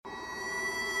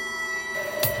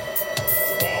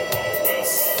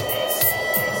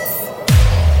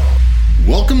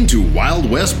Welcome to Wild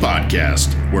West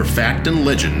Podcast, where fact and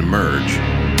legend merge.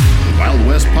 The Wild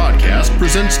West Podcast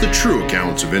presents the true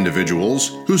accounts of individuals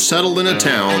who settled in a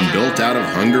town built out of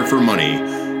hunger for money,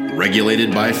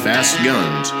 regulated by fast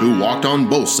guns who walked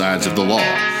on both sides of the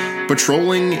law,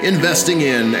 patrolling, investing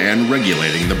in, and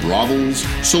regulating the brothels,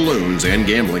 saloons, and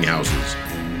gambling houses.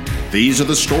 These are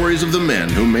the stories of the men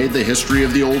who made the history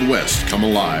of the Old West come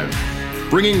alive,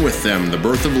 bringing with them the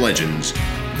birth of legends,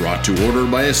 brought to order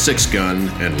by a six-gun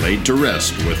and laid to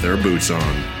rest with their boots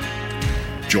on.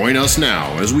 Join us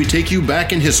now as we take you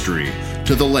back in history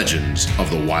to the legends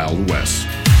of the Wild West.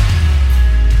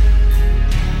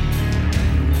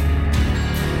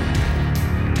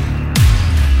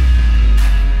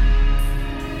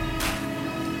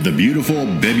 The beautiful,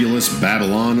 bibulous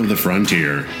Babylon of the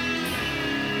frontier.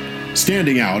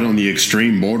 Standing out on the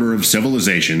extreme border of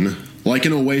civilization, like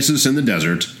an oasis in the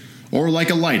desert, or like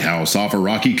a lighthouse off a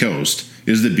rocky coast,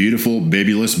 is the beautiful,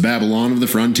 bibulous Babylon of the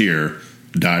frontier,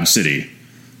 Dodge City,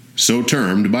 so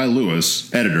termed by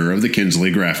Lewis, editor of the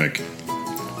Kinsley Graphic.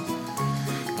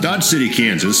 Dodge City,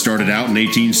 Kansas started out in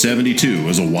 1872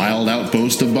 as a wild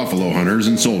outpost of buffalo hunters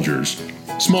and soldiers,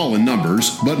 small in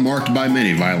numbers, but marked by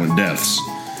many violent deaths.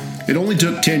 It only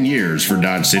took 10 years for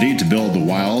Dodge City to build the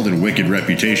wild and wicked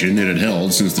reputation it had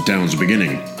held since the town's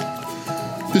beginning.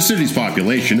 The city's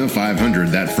population of 500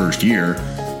 that first year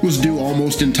was due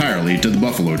almost entirely to the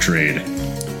buffalo trade.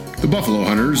 The buffalo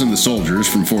hunters and the soldiers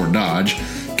from Fort Dodge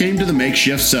came to the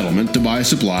makeshift settlement to buy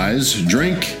supplies,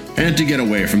 drink, and to get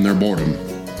away from their boredom.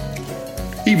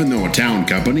 Even though a town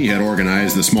company had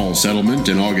organized the small settlement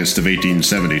in August of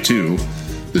 1872,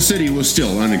 the city was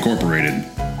still unincorporated.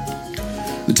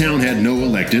 The town had no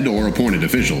elected or appointed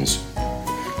officials.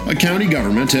 A county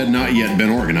government had not yet been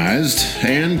organized,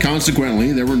 and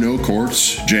consequently there were no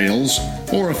courts, jails,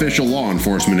 or official law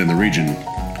enforcement in the region.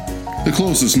 The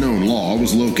closest known law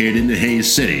was located in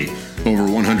Hays City,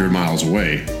 over 100 miles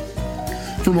away.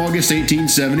 From August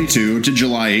 1872 to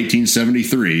July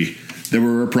 1873, there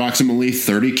were approximately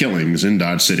 30 killings in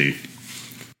Dodge City.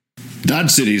 Dodge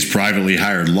City's privately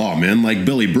hired lawmen like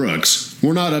Billy Brooks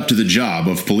were not up to the job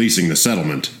of policing the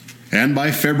settlement, and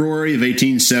by February of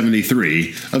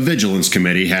 1873, a vigilance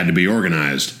committee had to be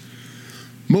organized.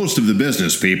 Most of the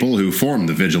business people who formed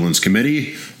the vigilance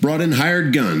committee brought in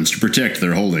hired guns to protect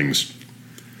their holdings.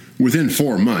 Within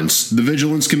 4 months, the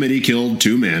vigilance committee killed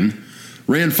 2 men,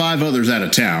 ran 5 others out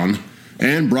of town,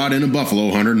 and brought in a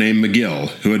buffalo hunter named McGill,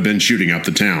 who had been shooting up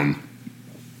the town.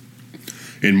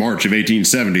 In March of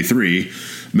 1873,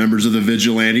 members of the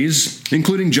vigilantes,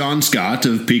 including John Scott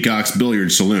of Peacock's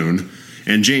Billiard Saloon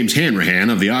and James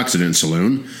Hanrahan of the Occident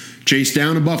Saloon, chased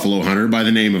down a buffalo hunter by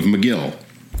the name of McGill.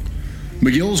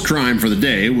 McGill's crime for the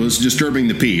day was disturbing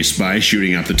the peace by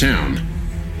shooting up the town.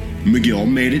 McGill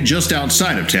made it just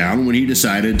outside of town when he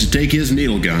decided to take his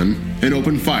needle gun and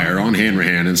open fire on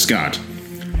Hanrahan and Scott.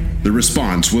 The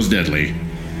response was deadly.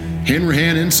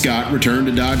 Hanrahan and Scott returned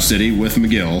to Dodge City with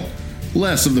McGill,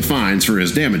 less of the fines for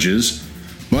his damages,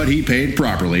 but he paid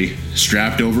properly,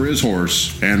 strapped over his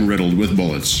horse, and riddled with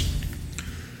bullets.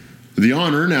 The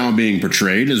honor, now being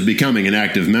portrayed as becoming an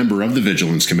active member of the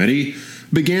Vigilance Committee,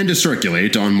 began to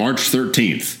circulate on March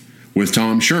 13th, with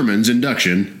Tom Sherman's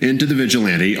induction into the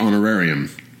Vigilante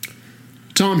Honorarium.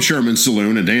 Tom Sherman's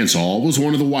Saloon and Dance Hall was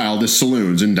one of the wildest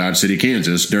saloons in Dodge City,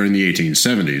 Kansas during the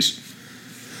 1870s.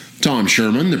 Tom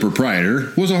Sherman, the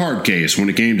proprietor, was a hard case when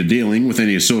it came to dealing with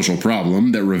any social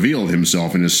problem that revealed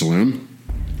himself in his saloon.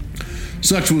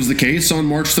 Such was the case on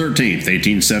March 13th,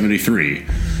 1873,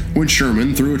 when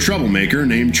Sherman threw a troublemaker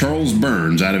named Charles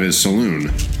Burns out of his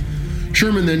saloon.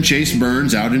 Sherman then chased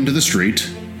Burns out into the street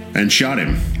and shot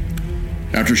him.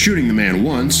 After shooting the man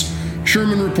once,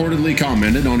 Sherman reportedly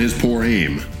commented on his poor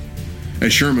aim.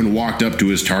 As Sherman walked up to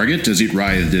his target as he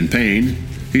writhed in pain,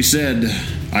 he said,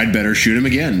 "I'd better shoot him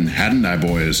again, hadn't I,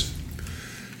 boys?"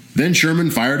 Then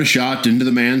Sherman fired a shot into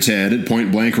the man's head at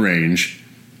point-blank range,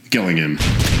 killing him.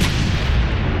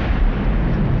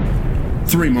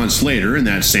 3 months later, in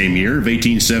that same year of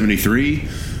 1873,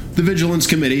 the Vigilance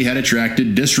Committee had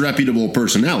attracted disreputable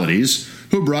personalities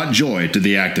who brought joy to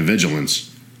the act of vigilance.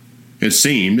 It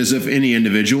seemed as if any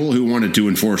individual who wanted to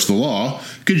enforce the law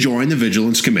could join the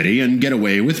Vigilance Committee and get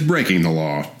away with breaking the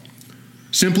law.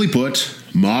 Simply put,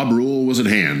 mob rule was at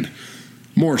hand,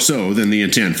 more so than the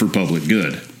intent for public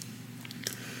good.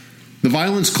 The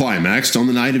violence climaxed on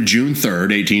the night of June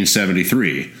 3rd,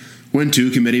 1873, when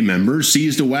 2 committee members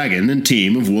seized a wagon and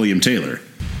team of William Taylor.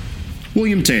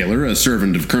 William Taylor, a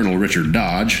servant of Colonel Richard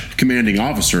Dodge, commanding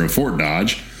officer of Fort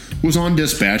Dodge, was on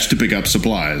dispatch to pick up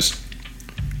supplies.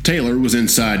 Taylor was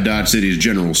inside Dodge City's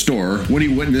general store when he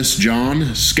witnessed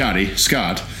John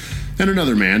Scott and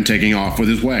another man taking off with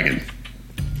his wagon.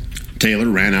 Taylor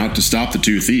ran out to stop the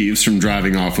two thieves from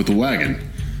driving off with the wagon.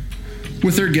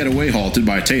 With their getaway halted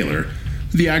by Taylor,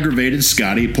 the aggravated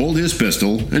Scotty pulled his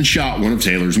pistol and shot one of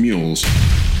Taylor's mules.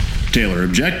 Taylor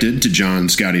objected to John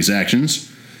Scotty's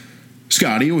actions.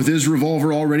 Scotty, with his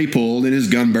revolver already pulled and his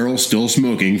gun barrel still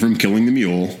smoking from killing the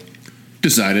mule,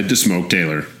 decided to smoke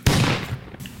Taylor.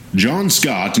 John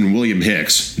Scott and William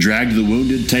Hicks dragged the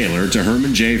wounded Taylor to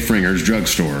Herman J. Fringer's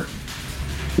drugstore.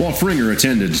 While Fringer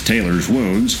attended to Taylor's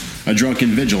wounds, a drunken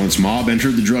vigilance mob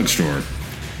entered the drugstore.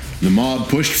 The mob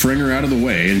pushed Fringer out of the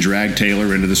way and dragged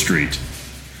Taylor into the street.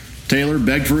 Taylor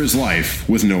begged for his life,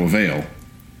 with no avail.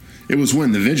 It was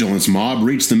when the vigilance mob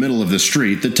reached the middle of the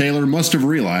street that Taylor must have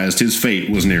realized his fate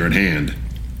was near at hand.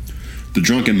 The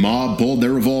drunken mob pulled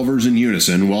their revolvers in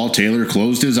unison while Taylor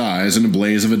closed his eyes in a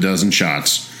blaze of a dozen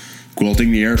shots,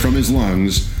 quilting the air from his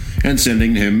lungs and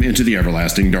sending him into the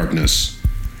everlasting darkness.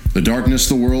 The darkness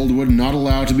the world would not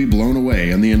allow to be blown away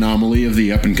in the anomaly of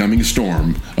the up-and-coming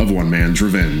storm of one man's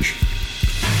revenge.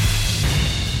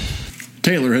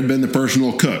 Taylor had been the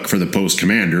personal cook for the post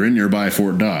commander in nearby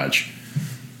Fort Dodge.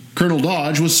 Colonel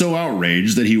Dodge was so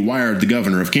outraged that he wired the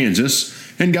governor of Kansas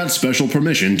and got special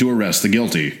permission to arrest the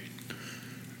guilty.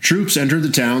 Troops entered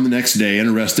the town the next day and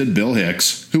arrested Bill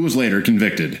Hicks, who was later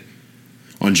convicted.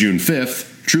 On June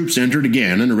 5th, troops entered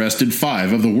again and arrested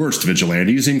 5 of the worst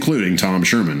vigilantes, including Tom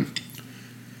Sherman.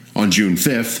 On June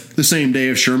 5th, the same day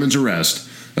of Sherman's arrest,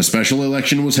 a special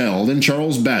election was held and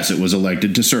Charles Bassett was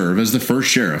elected to serve as the first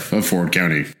sheriff of Ford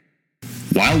County.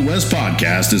 Wild West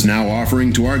Podcast is now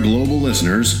offering to our global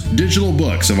listeners digital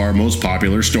books of our most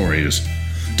popular stories.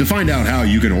 To find out how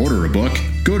you can order a book,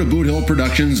 go to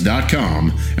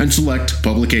boothillproductions.com and select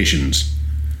Publications.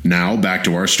 Now back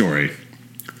to our story.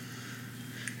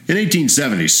 In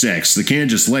 1876, the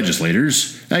Kansas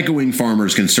legislators, echoing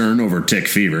farmers' concern over tick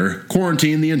fever,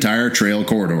 quarantined the entire trail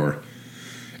corridor.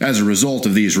 As a result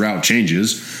of these route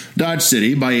changes, Dodge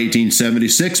City by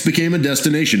 1876 became a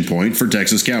destination point for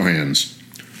Texas cowhands.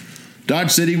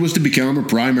 Dodge City was to become a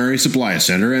primary supply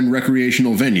center and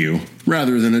recreational venue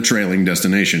rather than a trailing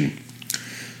destination.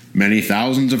 Many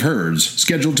thousands of herds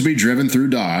scheduled to be driven through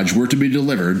Dodge were to be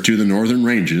delivered to the northern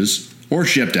ranges or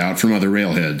shipped out from other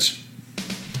railheads.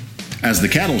 As the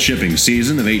cattle shipping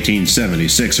season of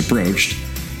 1876 approached,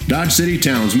 Dodge City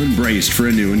townsmen braced for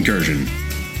a new incursion.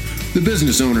 The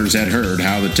business owners had heard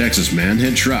how the Texas men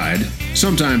had tried,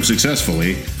 sometimes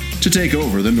successfully, to take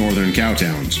over the northern cow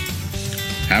towns.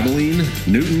 Abilene,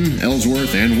 Newton,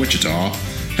 Ellsworth, and Wichita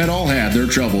had all had their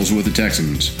troubles with the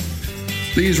Texans.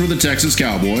 These were the Texas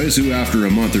cowboys who, after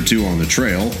a month or two on the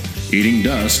trail, eating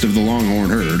dust of the longhorn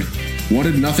herd,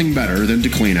 wanted nothing better than to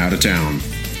clean out a town.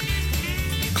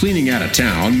 Cleaning out a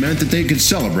town meant that they could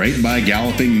celebrate by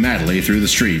galloping madly through the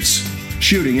streets,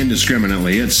 shooting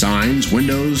indiscriminately at signs,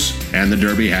 windows, and the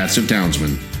derby hats of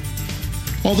townsmen.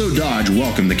 Although Dodge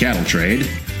welcomed the cattle trade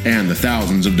and the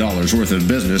thousands of dollars worth of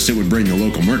business it would bring the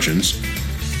local merchants,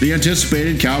 the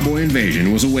anticipated cowboy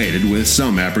invasion was awaited with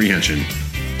some apprehension.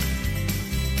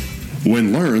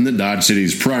 When learned that Dodge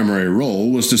City's primary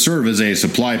role was to serve as a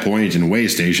supply point and way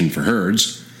station for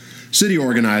herds, city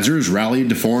organizers rallied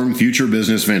to form future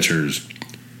business ventures.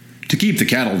 To keep the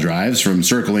cattle drives from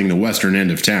circling the western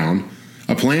end of town,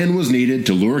 a plan was needed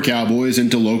to lure cowboys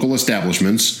into local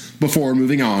establishments before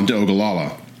moving on to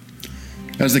Ogallala.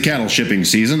 As the cattle shipping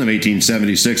season of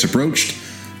 1876 approached,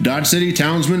 Dodge City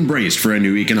townsmen braced for a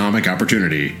new economic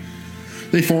opportunity.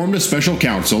 They formed a special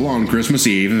council on Christmas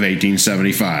Eve of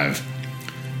 1875.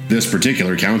 This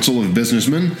particular council of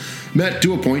businessmen met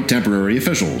to appoint temporary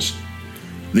officials.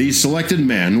 These selected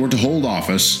men were to hold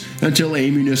office until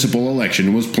a municipal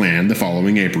election was planned the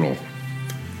following April.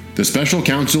 The special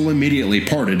council immediately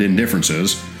parted in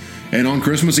differences, and on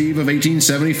Christmas Eve of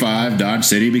 1875, Dodge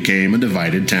City became a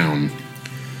divided town.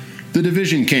 The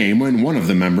division came when one of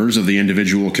the members of the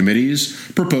individual committees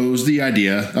proposed the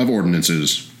idea of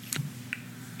ordinances.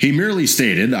 He merely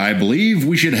stated, "I believe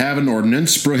we should have an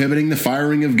ordinance prohibiting the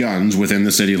firing of guns within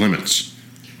the city limits."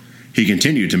 He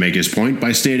continued to make his point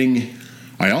by stating,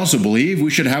 "I also believe we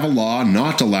should have a law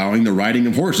not allowing the riding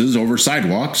of horses over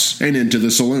sidewalks and into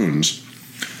the saloons."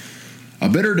 A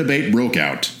bitter debate broke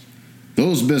out.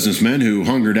 Those businessmen who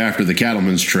hungered after the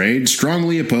cattlemen's trade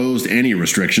strongly opposed any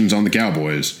restrictions on the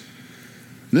cowboys.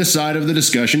 This side of the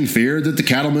discussion feared that the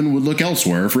cattlemen would look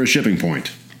elsewhere for a shipping point.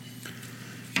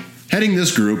 Heading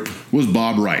this group was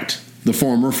Bob Wright, the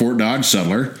former Fort Dodge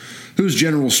settler, whose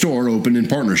general store opened in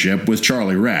partnership with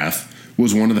Charlie Rath,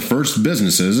 was one of the first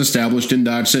businesses established in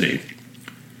Dodge City.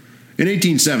 In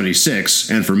 1876,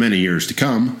 and for many years to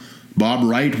come, Bob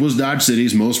Wright was Dodge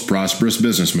City's most prosperous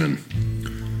businessman.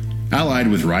 Allied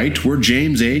with Wright were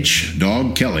James H.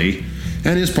 Dog Kelly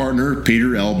and his partner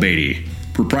Peter L. Beatty,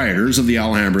 proprietors of the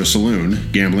Alhambra Saloon,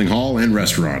 Gambling Hall, and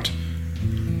Restaurant.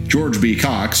 George B.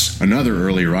 Cox, another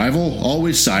early rival,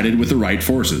 always sided with the Wright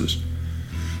forces.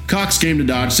 Cox came to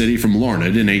Dodge City from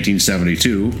Larned in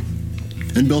 1872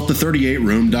 and built the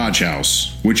 38-room Dodge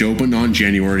House, which opened on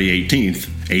January 18,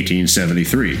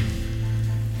 1873.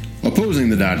 Opposing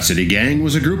the Dodge City Gang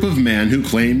was a group of men who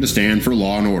claimed to stand for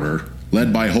law and order,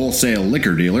 led by wholesale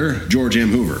liquor dealer George M.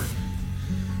 Hoover.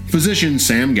 Physician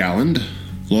Sam Galland,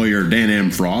 lawyer Dan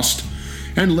M. Frost,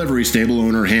 and livery stable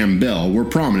owner Ham Bell were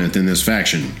prominent in this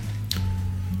faction.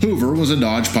 Hoover was a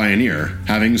Dodge pioneer,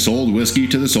 having sold whiskey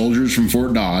to the soldiers from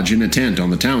Fort Dodge in a tent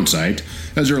on the town site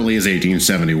as early as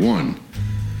 1871.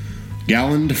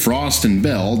 Galland, Frost, and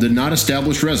Bell did not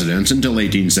establish residence until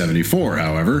 1874,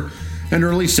 however, and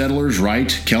early settlers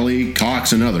Wright, Kelly,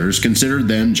 Cox, and others considered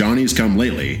them Johnnies come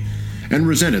lately and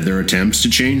resented their attempts to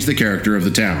change the character of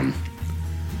the town.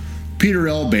 Peter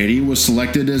L. Beatty was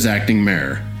selected as acting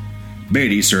mayor.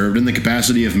 Beatty served in the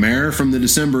capacity of mayor from the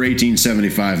December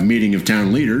 1875 meeting of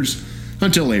town leaders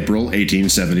until April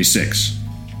 1876.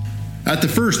 At the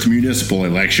first municipal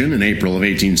election in April of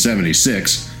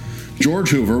 1876, George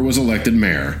Hoover was elected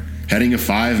mayor, heading a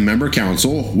 5-member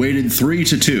council weighted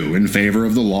 3-2 in favor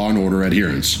of the law and order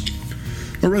adherence.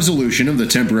 A resolution of the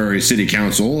temporary city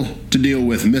council to deal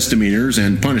with misdemeanors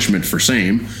and punishment for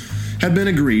same had been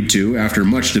agreed to after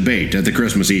much debate at the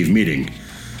Christmas Eve meeting,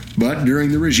 but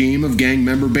during the regime of gang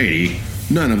member Beatty,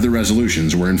 none of the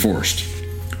resolutions were enforced.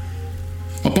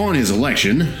 Upon his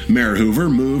election, Mayor Hoover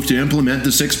moved to implement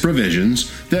the 6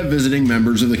 provisions that visiting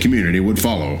members of the community would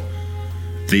follow.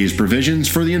 These provisions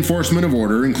for the enforcement of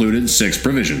order included 6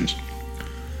 provisions.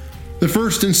 The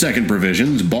first and second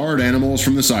provisions barred animals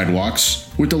from the sidewalks,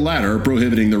 with the latter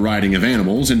prohibiting the riding of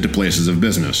animals into places of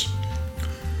business.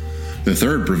 The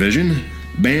third provision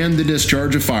banned the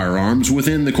discharge of firearms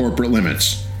within the corporate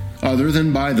limits, other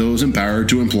than by those empowered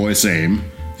to employ same,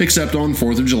 except on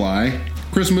 4th of July,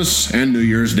 Christmas, and New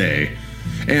Year's Day,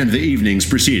 and the evenings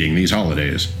preceding these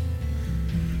holidays.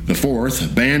 The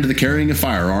fourth banned the carrying of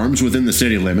firearms within the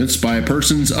city limits by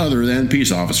persons other than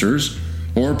peace officers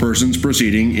or persons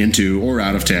proceeding into or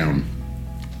out of town.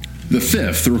 The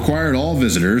fifth required all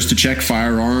visitors to check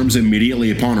firearms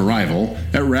immediately upon arrival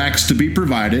at racks to be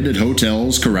provided at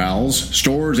hotels, corrals,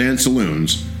 stores, and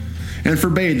saloons, and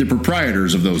forbade the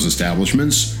proprietors of those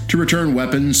establishments to return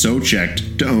weapons so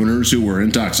checked to owners who were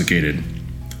intoxicated.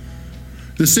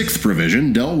 The sixth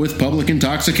provision dealt with public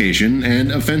intoxication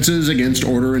and offenses against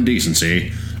order and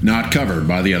decency, not covered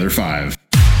by the other 5.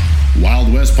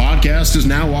 Wild West Podcast is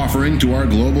now offering to our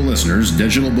global listeners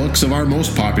digital books of our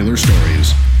most popular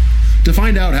stories. To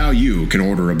find out how you can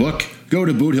order a book, go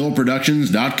to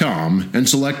boothillproductions.com and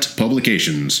select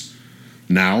Publications.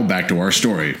 Now, back to our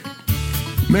story.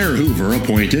 Mayor Hoover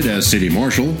appointed as city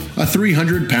marshal a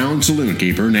 300-pound saloon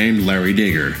keeper named Larry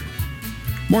Dager.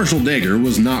 Marshal Dager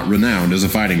was not renowned as a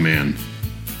fighting man.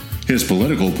 His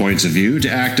political points of view to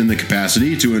act in the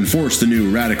capacity to enforce the new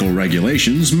radical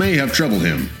regulations may have troubled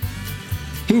him.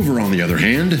 Hoover, on the other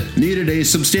hand, needed a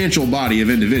substantial body of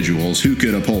individuals who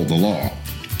could uphold the law.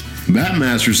 Bat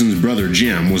Masterson's brother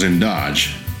Jim was in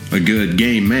Dodge, a good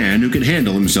game man who could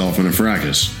handle himself in a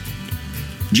fracas.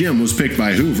 Jim was picked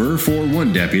by Hoover for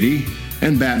 1 deputy,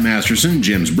 and Bat Masterson,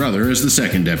 Jim's brother, as the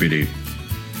 2nd deputy.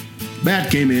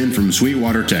 Bat came in from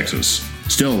Sweetwater, Texas,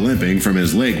 still limping from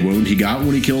his leg wound he got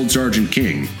when he killed Sergeant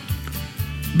King.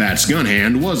 Bat's gun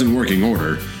hand was in working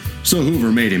order, so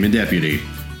Hoover made him a deputy.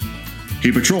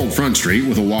 He patrolled Front Street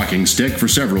with a walking stick for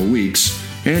several weeks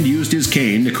and used his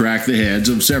cane to crack the heads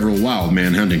of several wild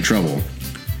men hunting trouble.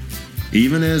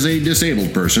 Even as a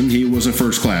disabled person, he was a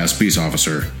first-class peace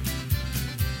officer.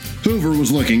 Hoover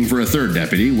was looking for a 3rd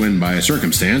deputy when, by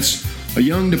circumstance, a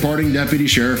young departing deputy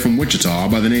sheriff from Wichita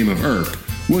by the name of Earp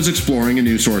was exploring a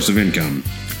new source of income.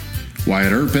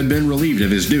 Wyatt Earp had been relieved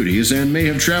of his duties and may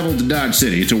have traveled to Dodge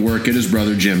City to work at his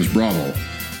brother Jim's brothel.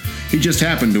 He just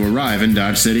happened to arrive in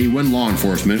Dodge City when law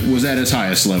enforcement was at its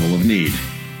highest level of need.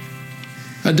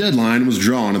 A deadline was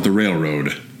drawn at the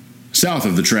railroad. South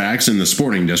of the tracks in the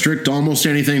sporting district, almost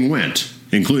anything went,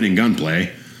 including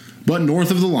gunplay, but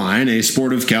north of the line, a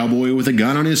sportive cowboy with a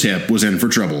gun on his hip was in for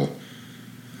trouble.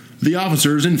 The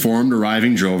officers informed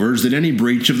arriving drovers that any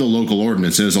breach of the local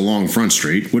ordinances along Front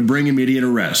Street would bring immediate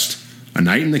arrest, a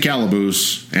night in the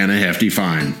calaboose, and a hefty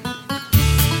fine.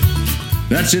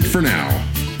 That's it for now.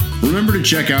 Remember to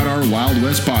check out our Wild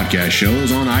West Podcast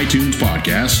shows on iTunes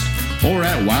Podcast or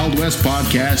at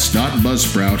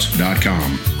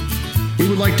wildwestpodcast.buzzsprout.com. We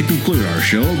would like to conclude our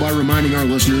show by reminding our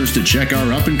listeners to check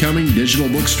our up-and-coming digital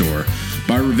bookstore,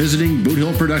 by revisiting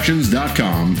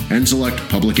boothillproductions.com and select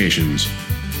Publications.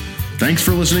 Thanks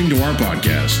for listening to our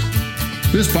podcast.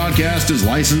 This podcast is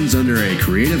licensed under a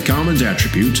Creative Commons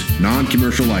Attribute,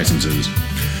 non-commercial licenses.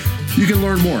 You can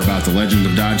learn more about the Legend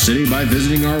of Dodge City by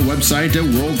visiting our website at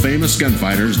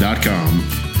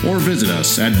worldfamousgunfighters.com or visit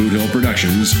us at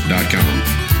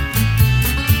boothillproductions.com.